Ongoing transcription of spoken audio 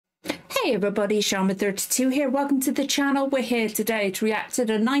Hey everybody, Shaman32 here. Welcome to the channel. We're here today to react to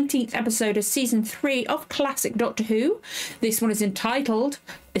the 19th episode of Season 3 of Classic Doctor Who. This one is entitled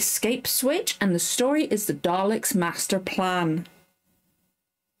Escape Switch, and the story is the Daleks' Master Plan.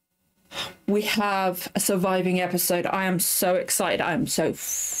 We have a surviving episode. I am so excited. I am so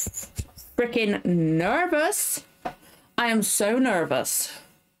freaking nervous. I am so nervous.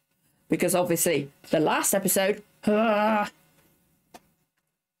 Because obviously, the last episode...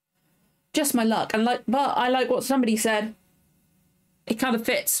 just my luck. And but I like what somebody said. It kind of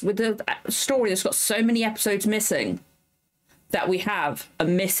fits with the story that's got so many episodes missing that we have a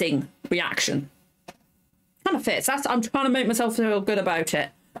missing reaction. Kind of fits. I'm trying to make myself feel good about it.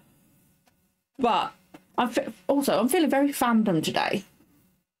 But I'm feeling very fandom today.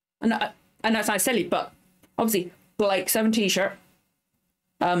 And I know it sounds silly, but obviously Blake 7 t-shirt.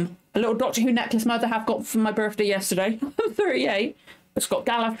 A little Doctor Who necklace my other half got for my birthday yesterday. I'm 38. It's got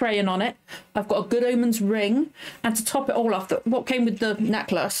Gallifreyan on it. I've got a Good Omens ring. And to top it all off, what came with the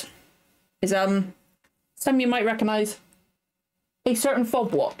necklace is, some you might recognise, a certain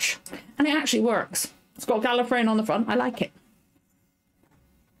fob watch. And it actually works. It's got Gallifreyan on the front. I like it.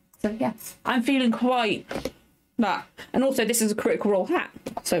 So, yeah. I'm feeling quite that. And also, this is a Critical Role hat.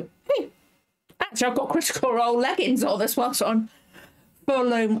 So, hey. Actually, I've got Critical Role leggings on as well. So,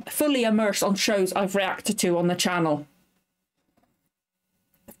 I'm fully immersed on shows I've reacted to on the channel.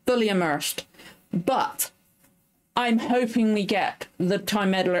 Fully immersed, but I'm hoping we get the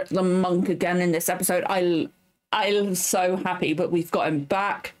Time Meddler, the monk, again in this episode. I'm so happy, but we've got him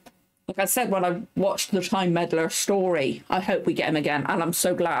back. Like I said when I watched the Time Meddler story, I hope we get him again, and I'm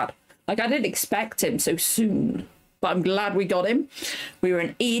so glad. Like, I didn't expect him so soon, but I'm glad we got him. We were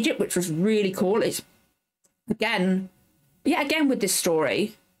in Egypt, which was really cool. It's again with this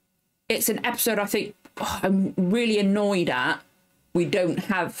story, it's an episode I think I'm really annoyed at. We don't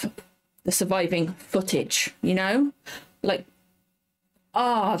have the surviving footage, you know? Like,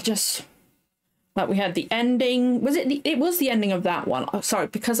 just like we had the ending. Was it it was the ending of that one. Oh, sorry,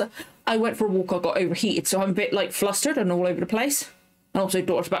 because I went for a walk, I got overheated, so I'm a bit like flustered and all over the place. And also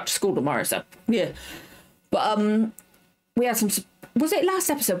daughter's back to school tomorrow, so yeah. But we had some, was it last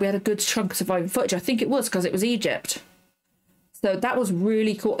episode we had a good chunk of surviving footage? I think it was, because it was Egypt. So that was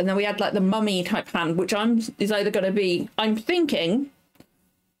really cool. And then we had like the mummy type hand, which I'm thinking is either going to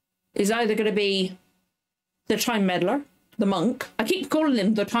be the Time Meddler, the monk. I keep calling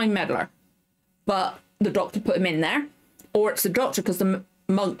him the Time Meddler, but the Doctor put him in there. Or it's the Doctor because the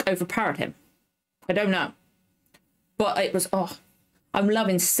monk overpowered him. I don't know. But it was, I'm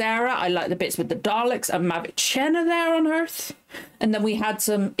loving Sara. I like the bits with the Daleks and Mavic Chen are there on Earth. And then we had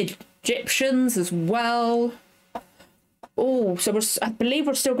some Egyptians as well. Oh, so I believe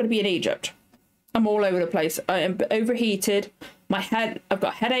we're still going to be in Egypt. I'm all over the place. I am overheated. My head, I've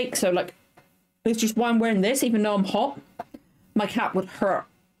got a headache. So, like, it's just why I'm wearing this, even though I'm hot. My cat would hurt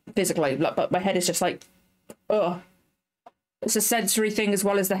physically, but my head is just like, ugh. It's a sensory thing as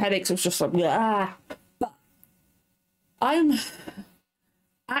well as the headaches. It's just like, yeah. But I'm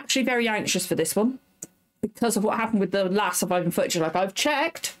actually very anxious for this one because of what happened with the last surviving footage. Like, I've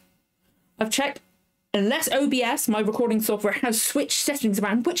checked. Unless OBS, my recording software, has switched settings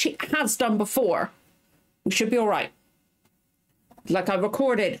around, which it has done before, we should be all right. Like, I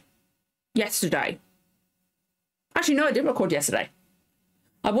recorded yesterday. Actually, no, I didn't record yesterday.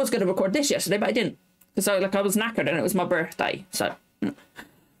 I was going to record this yesterday, but I didn't. Because I was knackered and it was my birthday. So,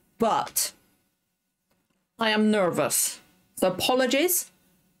 but I am nervous. So apologies.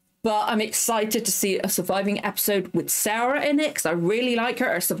 But I'm excited to see a surviving episode with Sara in it, because I really like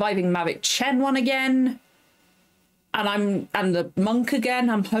her. A surviving Mavic Chen one again. And the monk again,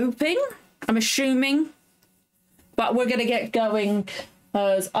 I'm hoping. I'm assuming. But we're going to get going,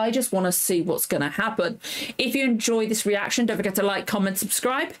 because I just want to see what's going to happen. If you enjoy this reaction, don't forget to like, comment,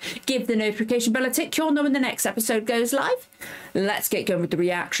 subscribe. Give the notification bell a tick. You'll know when the next episode goes live. Let's get going with the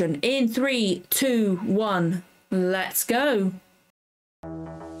reaction. In 3, 2, 1, let's go.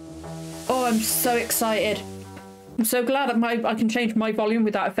 Oh, I'm so excited. I'm so glad I can change my volume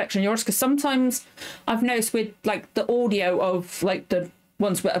without affecting yours, because sometimes I've noticed with like the audio of like the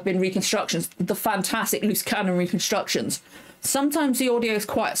ones that have been reconstructions, the fantastic loose cannon reconstructions, sometimes the audio is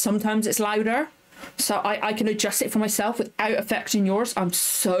quiet, sometimes it's louder. So I can adjust it for myself without affecting yours. I'm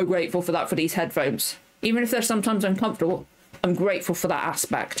so grateful for that for these headphones. Even if they're sometimes uncomfortable, I'm grateful for that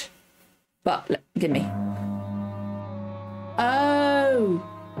aspect. But give me. Oh.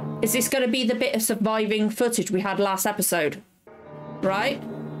 Is this going to be the bit of surviving footage we had last episode? Right?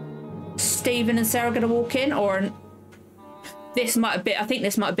 Stephen and Sara going to walk in? Or this might have been, I think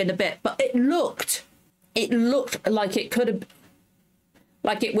this might have been a bit. But it looked like it could have,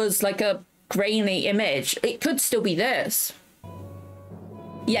 like it was like a grainy image. It could still be this.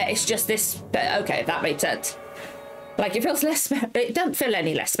 Yeah, it's just this bit. Okay, that made sense. Like, it feels less, it doesn't feel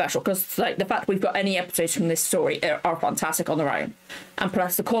any less special, because, like, the fact we've got any episodes from this story are fantastic on their own. And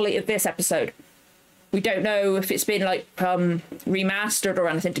plus, the quality of this episode, we don't know if it's been, like, remastered or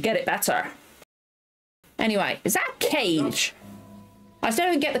anything to get it better. Anyway, is that a cage? I still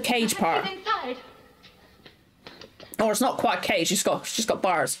don't get the cage part. Or it's not quite a cage, she's got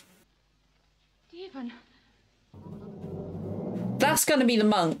bars. Stephen. That's going to be the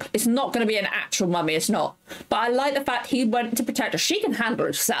monk. It's not going to be an actual mummy. It's not. But I like the fact he went to protect her. She can handle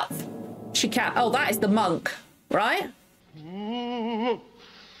herself. She can't. Oh, that is the monk, right?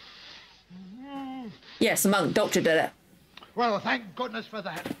 Yes, the monk. Doctor did it. Well, thank goodness for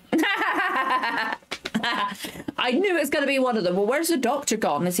that. I knew it was going to be one of them. Well, where's the doctor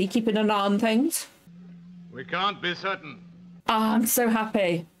gone? Is he keeping an eye on things? We can't be certain. Oh, I'm so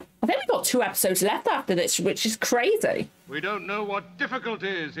happy. I think we've got 2 episodes left after this, which is crazy. We don't know what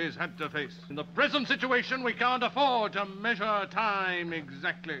difficulties he's had to face. In the present situation, we can't afford to measure time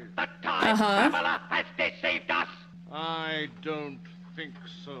exactly. The time traveler has deceived us. I don't think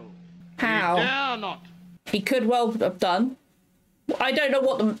so. How? We dare not. He could well have done. I don't know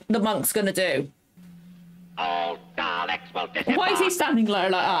what the monk's going to do. All Daleks will disappear. Why is he standing there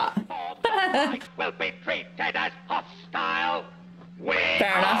like that? Will be treated as hostile. We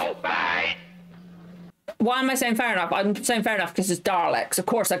fair enough. Obey. Why am I saying fair enough? I'm saying fair else because it's Daleks. Of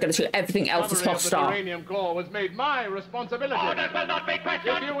course, they're going to treat everything else as hostile. The taranium core was made my responsibility. Orders will not be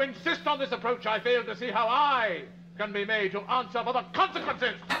questioned. If you insist on this approach, I fail to see how I can be made to answer for the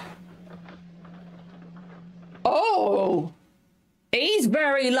consequences. Oh, he's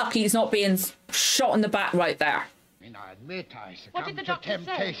very lucky he's not being shot in the back right there. I mean, I admit I What did succumbed the to doctor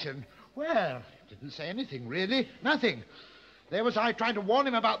temptation. Well, didn't say anything really. Nothing. There was I trying to warn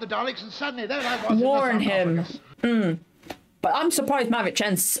him about the Daleks, and suddenly there I was. Warn him. But I'm surprised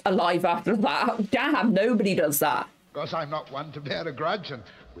Mavichen's alive after that. Damn, nobody does that. Of course, I'm not one to bear a grudge, and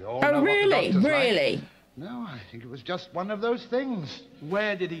we all Oh, know really? what the doctor's Really? like. No, I think it was just one of those things.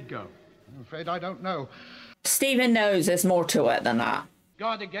 Where did he go? I'm afraid I don't know. Stephen knows there's more to it than that. Go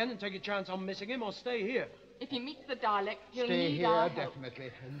out again and take a chance on missing him, or stay here? If he meets the Dalek, he'll Stay need our here, help. definitely.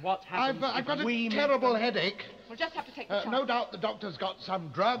 And what happens I've got if a we terrible headache. We'll just have to take the chance. No doubt the doctor's got some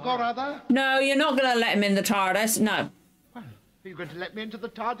drug or other. No, you're not going to let him in the TARDIS. No. Well, are you going to let me into the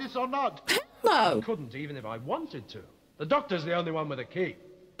TARDIS or not? No. couldn't, even if I wanted to. The doctor's the only one with a key.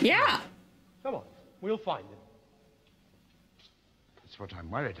 Yeah. Come on, we'll find him. That's what I'm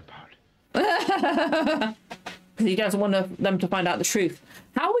worried about. Because he doesn't want them to find out the truth.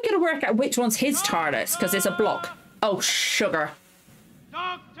 How are we going to work out which one's his TARDIS? Because it's a block. Oh, sugar.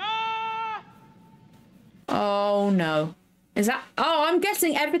 Doctor! Oh, no. Is that... Oh, I'm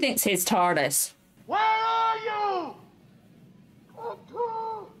guessing everything's his TARDIS. Where are you?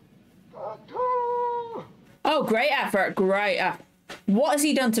 Doctor! Doctor! Oh, great effort. Great effort. What has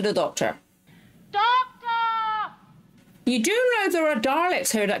he done to the doctor? Doctor! You do know there are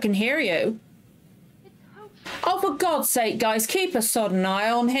Daleks here that can hear you. Oh, for God's sake, guys, keep a sodden eye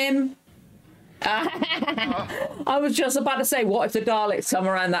on him. I was just about to say, what if the Daleks come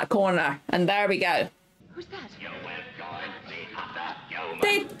around that corner? And there we go. Who's that?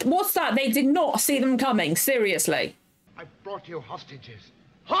 What's that? They did not see them coming. Seriously. I brought you hostages.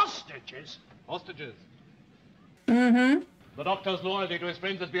 Hostages? Hostages. Mm-hmm. The doctor's loyalty to his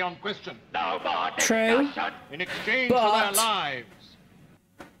friends is beyond question. No more True. discussion. In exchange for their lives.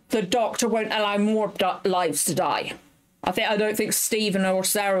 The doctor won't allow more lives to die. I don't think Stephen or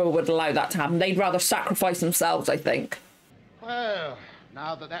Sara would allow that to happen. They'd rather sacrifice themselves, I think. Well,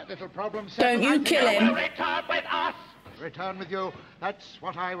 now that little problem's Don't settled, you I think kill I him. will Return with us. Return with you. That's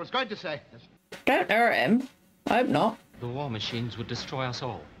what I was going to say. Don't hurt him. I hope not. The war machines would destroy us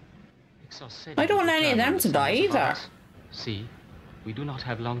all. Ixos said I don't want he would any of return them when to the die sun is upon either. us. See, we do not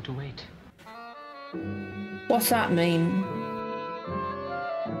have long to wait. What's that mean?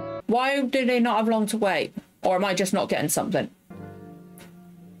 Why do they not have long to wait? Or am I just not getting something?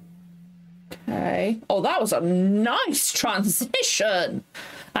 Okay. Oh, that was a nice transition.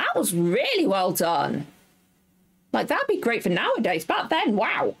 That was really well done. Like, that'd be great for nowadays. Back then,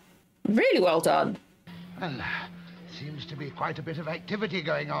 wow. Really well done. Well, seems to be quite a bit of activity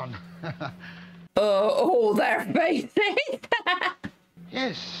going on. Oh, their faces.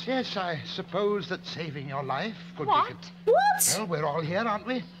 Yes, I suppose that saving your life could What? be... What? Well, we're all here, aren't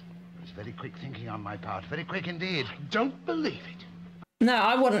we? It's very quick thinking on my part. Very quick indeed. Don't believe it. No,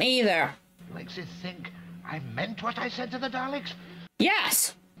 I wouldn't either. Makes you think I meant what I said to the Daleks?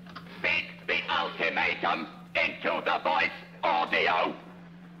 Yes. Speak the ultimatum into the voice audio.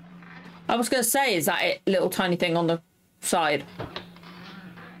 I was going to say, is that it, little tiny thing on the side?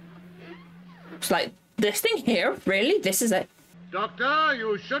 It's like, this thing here? Really? This is it? Doctor,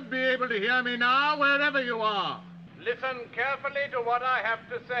 you should be able to hear me now, wherever you are. Listen carefully to what I have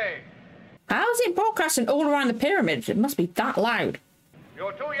to say. How is it broadcasting all around the pyramid? It must be that loud.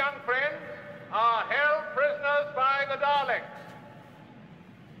 Your two young friends are held prisoners by the Daleks.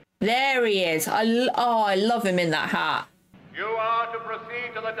 There he is. I love him in that hat. You are to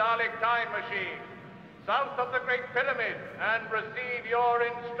proceed to the Dalek time machine, south of the Great Pyramid, and receive your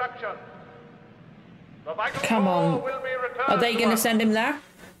instructions. The vital Come on. will be returned. Are they going to us. send him there?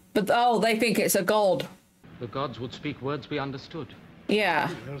 But, oh, they think it's a god. The gods would speak words we understood. Yeah.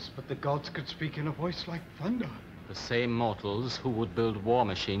 Yes, but the gods could speak in a voice like thunder. The same mortals who would build war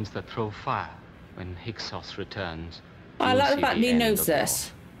machines that throw fire. When Hyksos returns, I you'll like the see fact the he end knows of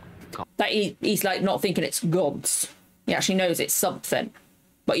this. war. That he's like not thinking it's gods. He actually knows it's something.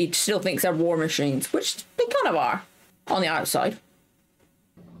 But he still thinks they're war machines, which they kind of are on the outside.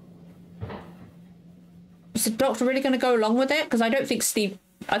 Is the doctor really going to go along with it? Because I don't think Steve...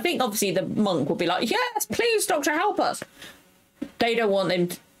 I think obviously the monk will be like, yes, please, doctor, help us. They don't want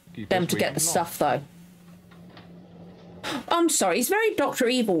them to get the stuff, though. I'm sorry, he's very Dr.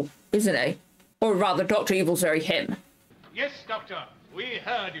 Evil, isn't he? Or rather, Dr. Evil's very him. Yes, Doctor. We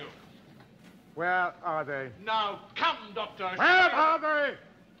heard you. Where are they? Now, come, Doctor. Where are they?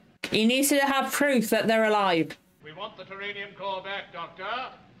 He needs to have proof that they're alive. We want the taranium core back, Doctor.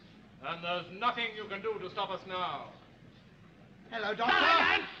 And there's nothing you can do to stop us now. Hello,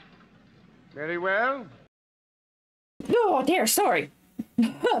 Doctor. Very well. Oh, dear, sorry.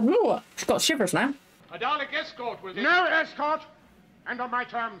 She's got shivers now. A Dalek escort will... No escort, and on my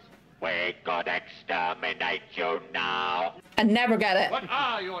terms. We could exterminate you now. And never get it. What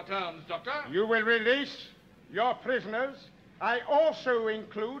are your terms, Doctor? You will release your prisoners. I also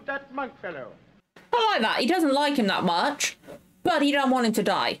include that monk fellow. I like that. He doesn't like him that much, but he don't want him to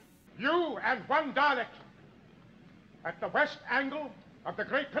die. You and one Dalek at the west angle of the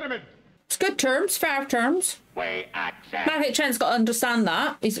Great Pyramid. It's good terms, fair terms. We accept. Maverick Chen's got to understand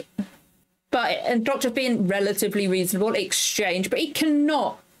that. And Doctor's being relatively reasonable, exchange, but he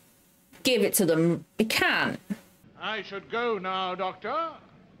cannot give it to them. He can't. I should go now, Doctor.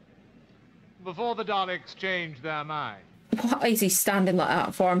 Before the Daleks change their mind. What is he standing like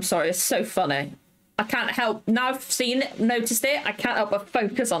that for? I'm sorry, it's so funny. I can't help, now I've seen it, noticed it, I can't help but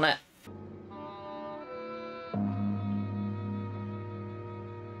focus on it.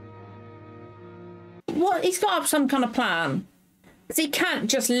 What? He's got to have some kind of plan. Because he can't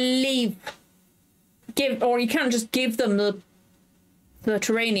just leave, or he can't just give them the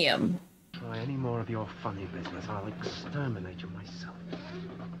taranium. Try any more of your funny business, I'll exterminate you myself.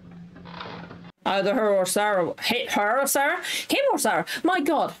 Either her or Sara. Hit her or Sara? Him or Sara? My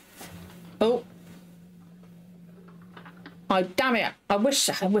God. Oh. Oh, damn it. I wish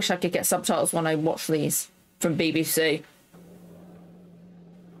I could get subtitles when I watch these from BBC.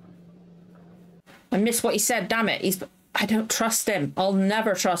 I missed what he said, damn it. I don't trust him. I'll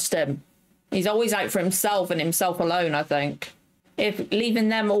never trust him. He's always out for himself and himself alone, I think. If leaving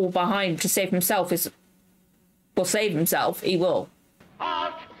them all behind to save himself will save himself, he will.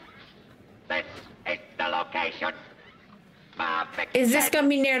 Halt! This is the location. Is this going to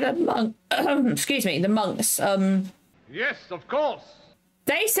be near the monk? Excuse me, the monks. Yes, of course.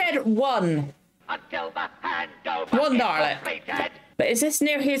 They said one. Until the handover One is Dalek. completed. But is this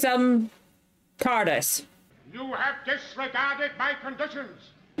near his TARDIS? You have disregarded my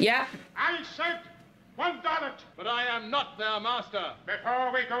conditions. Yeah. I said one Dalek. But I am not their master.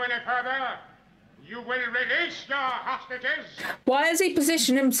 Before we go any further, you will release your hostages. Why has he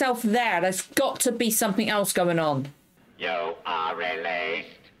positioned himself there? There's got to be something else going on. You are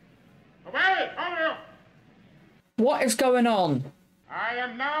released. Away, all of you. What is going on? I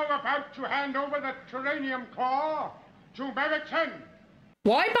am now about to hand over the taranium core to Maverick Chen.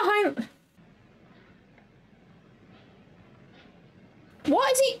 Why behind...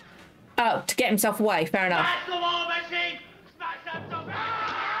 What is he... Oh, to get himself away. Fair enough. Smash the war machine! Smash them to...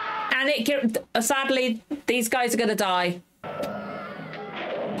 And sadly, these guys are going to die.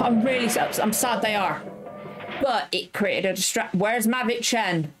 I'm sad they are. But it created a distract. Where's Maverick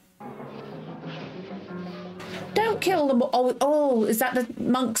Chen? Don't kill them. Oh, is that the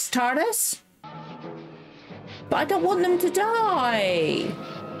monk's TARDIS? But I don't want them to die.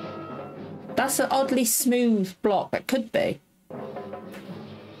 That's an oddly smooth block. That could be.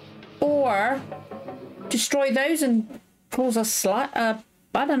 Or destroy those and cause a slight...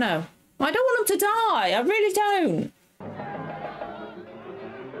 I don't know. I don't want them to die. I really don't.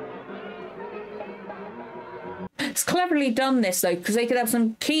 It's cleverly done this, though, because they could have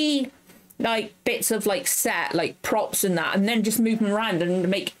some key like bits of like set, like props and that, and then just move them around and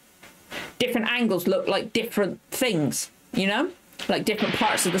make different angles look like different things, you know, like different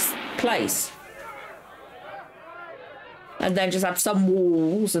parts of this place. And then just have some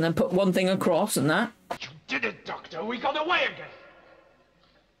walls and then put one thing across and that. You did it, Doctor. We got away again.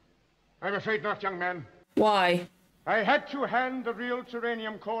 I'm afraid not, young man. Why? I had to hand the real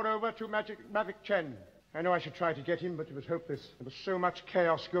taranium core over to Magic Chen. I know I should try to get him, but it was hopeless. There was so much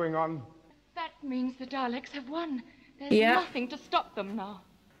chaos going on. That means the Daleks have won. There's Yeah. nothing to stop them now.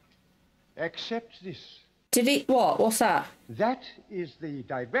 Except this. Did he? What? What's that? That is the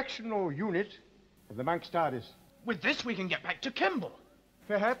directional unit of the Monk's TARDIS. With this, we can get back to Kimball.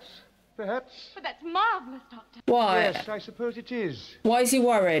 Perhaps. But that's marvelous, Doctor. Why? Yes, I suppose it is. Why is he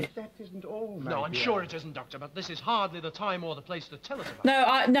worried? That isn't all, my No, I'm dear. sure it isn't, Doctor, but this is hardly the time or the place to tell us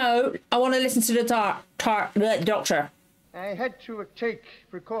about it. No, I want to listen to the doctor. I had to take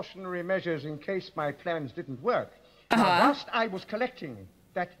precautionary measures in case my plans didn't work. Uh-huh. Now, whilst I was collecting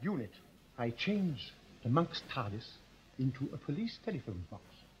that unit, I changed the Monk's TARDIS into a police telephone box.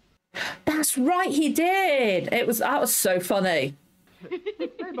 That's right, he did. That was so funny.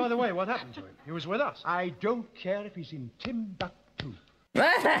 Hey, by the way, what happened to him? He was with us. I don't care if he's in Timbuktu.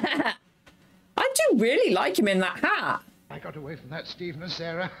 I do really like him in that hat. I got away from that, Stephen and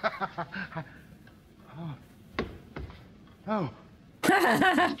Sarah. Oh.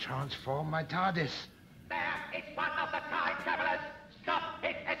 It's transformed my TARDIS. There is one of the time travelers. Stop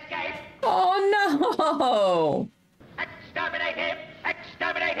his escape. Oh, no. Exterminate him.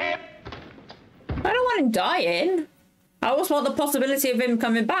 Exterminate him. I don't want him dying. I always want the possibility of him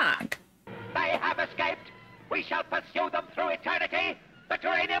coming back. They have escaped. We shall pursue them through eternity. The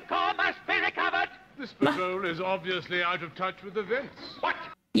taranium core must be recovered. This patrol is obviously out of touch with events. What?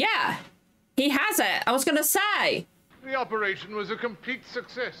 Yeah, he has it. I was going to say. The operation was a complete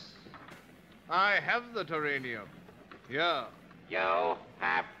success. I have the taranium. Here. You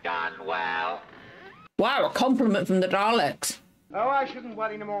have done well. Wow, a compliment from the Daleks. Oh, I shouldn't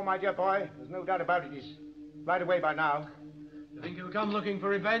worry no more, my dear boy. There's no doubt about it. He's right away by now. You think he'll come looking for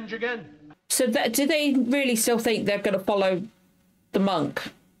revenge again? So do they really still think they're going to follow the monk?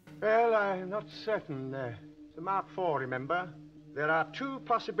 Well, I'm not certain. It's a Mark IV, remember? There are two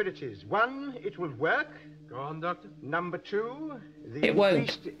possibilities. One, it will work. Go on, Doctor. Number two, the It won't.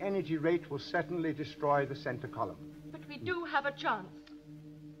 increased energy rate will certainly destroy the center column. But we do have a chance.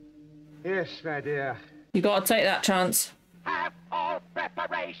 Yes, my dear. You got to take that chance. Have all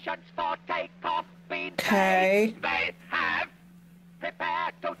preparations for takeoff been Okay. made? They have.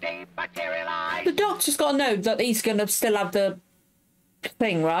 Prepare to dematerialize. The doctor's got to know that he's going to still have the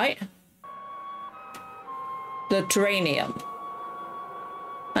thing, right? The taranium.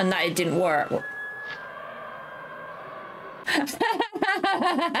 And that it didn't work.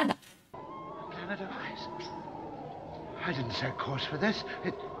 Planet of Ice. I didn't set course for this.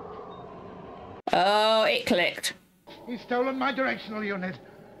 Oh, it clicked. He's stolen my directional unit.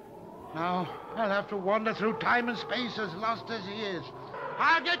 Now, I'll have to wander through time and space as lost as he is.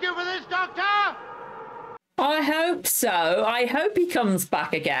 I'll get you for this, Doctor! I hope so. I hope he comes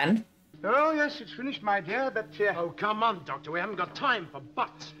back again. Oh, yes, it's finished, my dear, but... Oh, come on, Doctor. We haven't got time for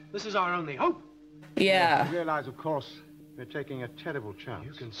buts. This is our only hope. Yeah. You realize, of course, we're taking a terrible chance.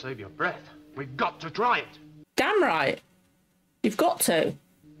 You can save your breath. We've got to try it. Damn right. You've got to.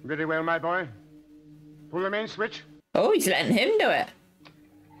 Very well, my boy. Pull the main switch. Oh, he's letting him do it.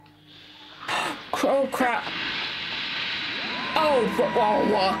 Oh, crap. Oh,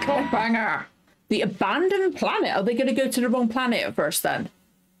 what a cliffhanger. The abandoned planet. Are they going to go to the wrong planet at first then?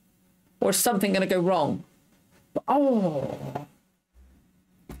 Or is something going to go wrong? Oh.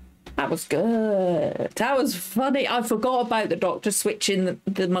 That was good. That was funny. I forgot about the doctor switching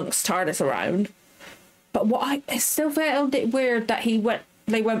the monk's TARDIS around. But I still felt it weird that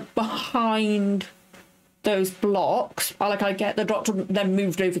they went behind those blocks. I get the doctor then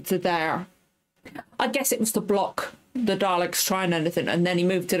moved over to there. I guess it was to block the Daleks trying anything, and then he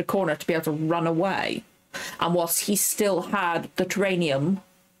moved to the corner to be able to run away. And whilst he still had the taranium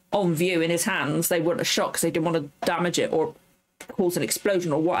on view in his hands, they weren't shot because they didn't want to damage it or cause an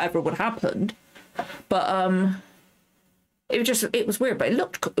explosion or whatever would happen. But it was weird, but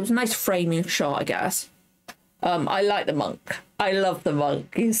it was a nice framing shot, I guess. I like the monk. I love the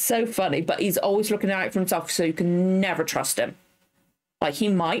monk. He's so funny, but he's always looking out for himself, so you can never trust him. Like, he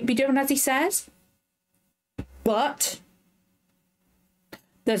might be doing as he says, but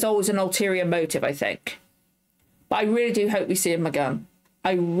there's always an ulterior motive, I think. But I really do hope we see him again.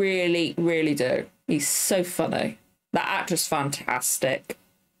 I really, really do. He's so funny. That actor's fantastic.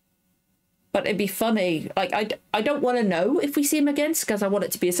 But it'd be funny. Like, I don't want to know if we see him again, because I want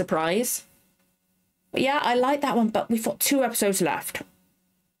it to be a surprise. But yeah, I like that one, but we've got 2 episodes left.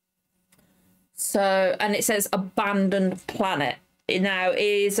 So, and it says abandoned planet. It now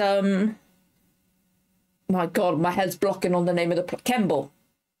is, my God, my head's blocking on the name of the Kemble.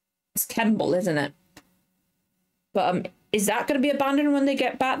 It's Kemble, isn't it? But is that going to be abandoned when they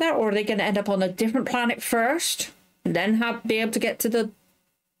get back there, or are they going to end up on a different planet first and then be able to get to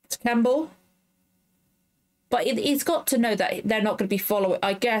Kemble? But it's got to know that they're not going to be following.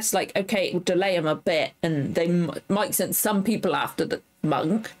 I guess, like, okay, it will delay them a bit, and they might send some people after the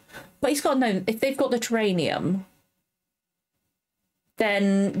monk. But he's got to know if they've got the taranium,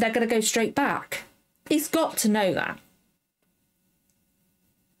 then they're going to go straight back. He's got to know that.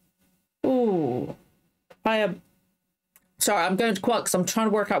 Ooh, I am. Sorry, I'm going to quiet because I'm trying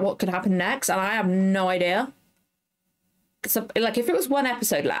to work out what could happen next, and I have no idea. So, like, if it was 1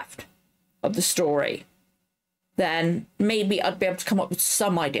 episode left of the story, then maybe I'd be able to come up with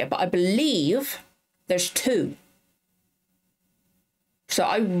some idea. But I believe there's 2. So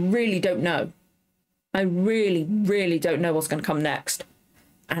I really don't know. I really, really don't know what's going to come next.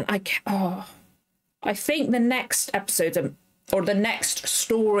 And I think the next episode, or the next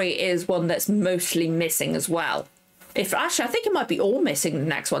story, is one that's mostly missing as well. Actually, I think it might be all missing, the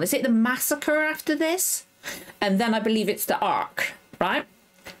next one. Is it the massacre after this? And then I believe it's the Ark, right?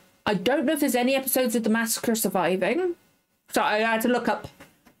 I don't know if there's any episodes of the massacre surviving. So I had to look up,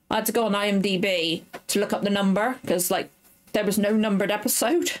 I had to go on IMDb to look up the number, because, like, there was no numbered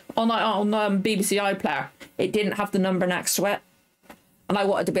episode on BBC iPlayer. It didn't have the number next to it. And I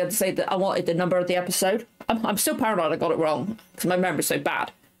wanted to be able to say that I wanted the number of the episode. I'm still paranoid I got it wrong, because my memory's so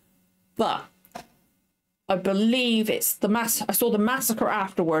bad. But I believe it's I saw the massacre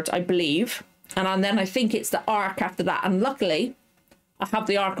afterwards, I believe. And then I think it's the Ark after that. And luckily, I have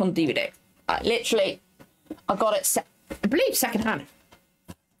the Ark on DVD. I got it, I believe, secondhand.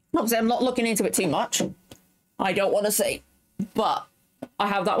 Obviously, I'm not looking into it too much. I don't want to say. But I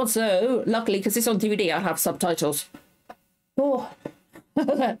have that one. So, luckily, because it's on DVD, I have subtitles. Oh.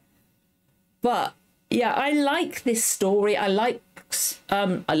 But, yeah, I like this story. I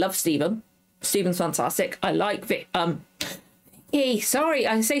love Stephen. Stephen's fantastic. I like Vicky. Sorry,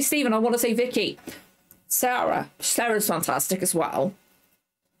 I say Stephen, I want to say Vicky. Sara's fantastic as well.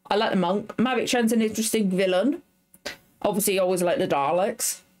 I like the monk. Mavic Chen's an interesting villain. Obviously, I always like the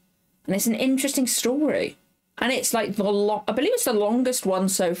Daleks. And it's an interesting story. And it's like I believe it's the longest one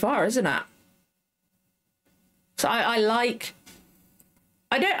so far, isn't it? So I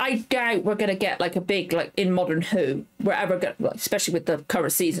doubt we're gonna get like a big, like, in Modern Who, especially with the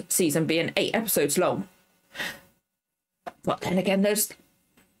current season being 8 episodes long. But then again,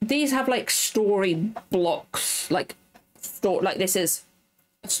 these have like story blocks, like this is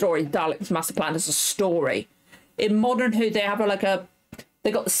a story. Daleks Master Plan is a story. In Modern Who, they have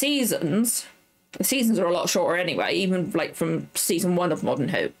they got the seasons. The seasons are a lot shorter anyway, even like from season 1 of Modern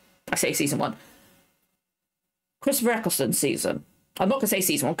Who. I say season 1. Christopher Eccleston's season. I'm not going to say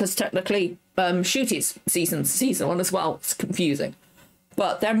season 1 because technically Shooty's season 1 as well. It's confusing.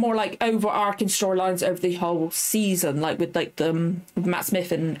 But they're more like overarching storylines over the whole season, like with with Matt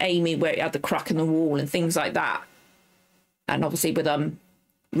Smith and Amy, where you had the crack in the wall and things like that. And obviously with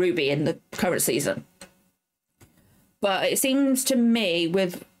Ruby in the current season. But it seems to me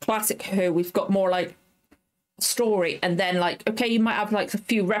with Classic Who, we've got more like a story, and then like, okay, you might have like a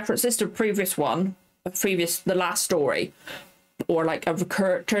few references to the last story, or like a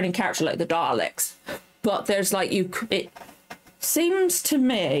returning character like the Daleks. But there's like, it seems to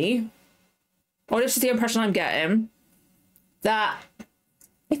me, or this is the impression I'm getting, that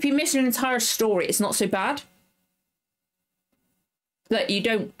if you miss an entire story, it's not so bad. That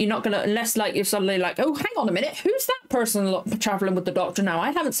you're not gonna, unless like you're suddenly like, oh, hang on a minute, who's that person traveling with the Doctor now?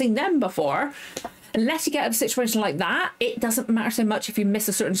 I haven't seen them before. Unless you get a situation like that, it doesn't matter so much if you miss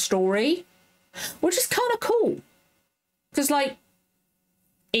a certain story, which is kind of cool. Because like,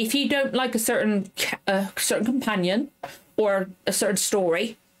 if you don't like a certain companion or a certain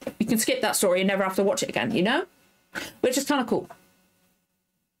story, you can skip that story and never have to watch it again, you know? Which is kind of cool.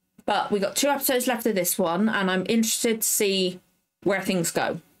 But we got 2 episodes left of this one, and I'm interested to see where things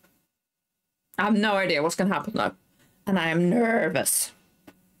go. I have no idea what's going to happen though, and I am nervous.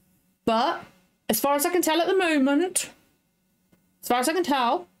 But as far as I can tell at the moment, because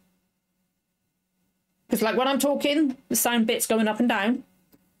like when I'm talking, the sound bit's going up and down,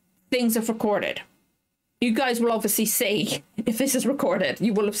 things have recorded. You guys will obviously see if this is recorded.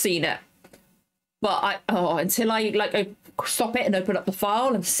 You will have seen it. But until I stop it and open up the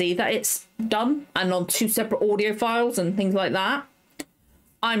file and see that it's done and on 2 separate audio files and things like that,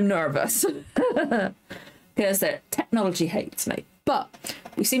 I'm nervous because the technology hates me. But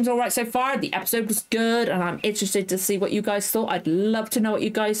We seems all right so far. The episode was good, and I'm interested to see what you guys thought. I'd love to know what you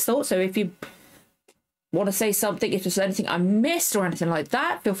guys thought. So if you want to say something, if there's anything I missed or anything like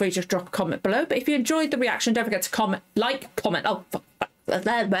that, feel free to just drop a comment below. But if you enjoyed the reaction, don't forget to comment. Oh, fuck. Let's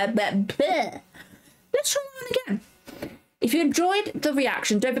try that again. If you enjoyed the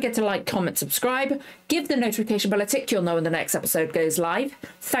reaction, don't forget to like, comment, subscribe, give the notification bell a tick. You'll know when the next episode goes live.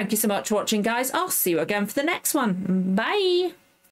 Thank you so much for watching, guys. I'll see you again for the next one. Bye.